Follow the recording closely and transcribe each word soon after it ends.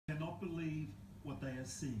dire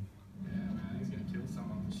scene. Yeah, man, he's going to kill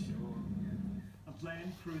someone for sure. A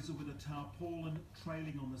Land Cruiser with a tarpaulin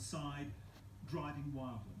trailing on the side, driving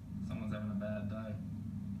wildly. Someone's having a bad day.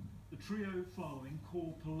 The trio following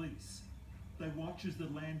call police. They watch as the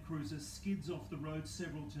Land Cruiser skids off the road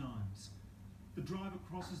several times. The driver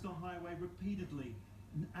crosses the highway repeatedly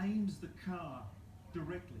and aims the car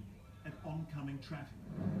directly at oncoming traffic.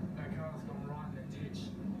 That car's gone right in the ditch.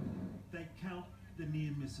 They count the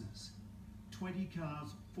near misses. 20 cars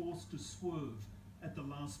forced to swerve at the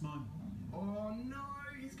last moment. Oh no,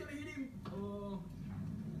 he's going to hit him. Oh.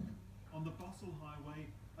 On the bustle highway,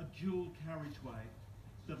 a dual carriageway,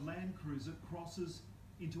 the Land Cruiser crosses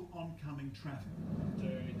into oncoming traffic.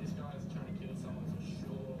 Dude, this guy's trying to kill someone for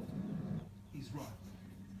sure. He's right.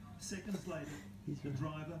 Seconds later, the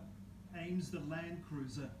driver aims the Land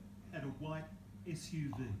Cruiser at a white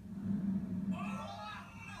SUV.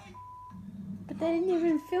 But they didn't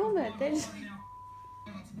even film it. They just...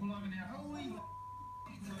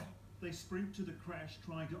 They sprint to the crash,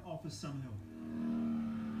 trying to offer some help.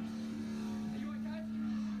 Are you okay?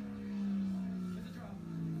 Where's the driver?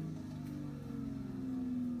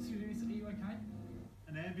 Excuse me, are you okay?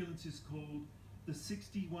 An ambulance is called. The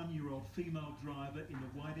 61-year-old female driver in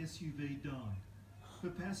the white SUV died. Her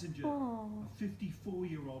passenger, a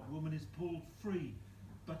 54-year-old woman, is pulled free,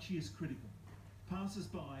 but she is critical.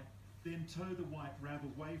 Passers-by then tow the white RAV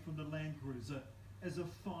away from the Land Cruiser as a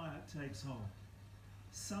fire takes hold.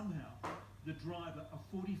 Somehow, the driver, a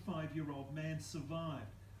 45-year-old man,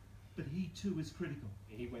 survived, but he too is critical.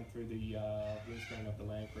 He went through the windscreen of the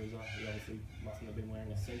Land Cruiser. He obviously mustn't have been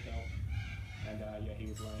wearing a seatbelt. And yeah, he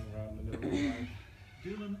was laying right in the middle of the road.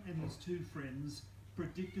 Dylan and his two friends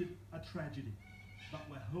predicted a tragedy, but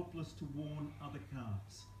were helpless to warn other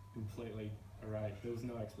cars. Completely irate. There was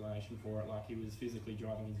no explanation for it. Like, he was physically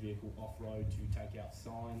driving his vehicle off-road to take out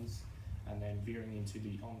signs and then veering into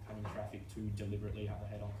the oncoming traffic to deliberately have a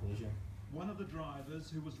head-on collision. One of the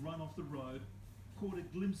drivers, who was run off the road, caught a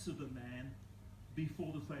glimpse of the man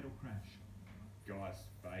before the fatal crash. Guy's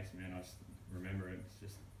face, man, I just remember it.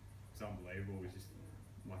 It's unbelievable. It's just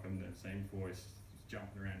like I've never seen before. He's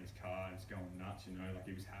jumping around his car and it's going nuts, you know, like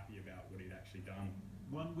he was happy about what he'd actually done.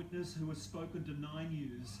 One witness who has spoken to 9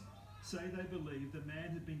 News say they believe the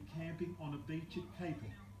man had been camping on a beach at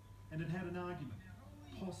Capel and had had an argument,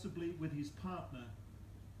 possibly with his partner,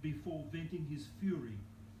 before venting his fury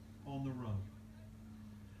on the road.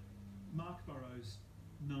 Mark Burrows,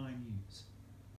 9 News.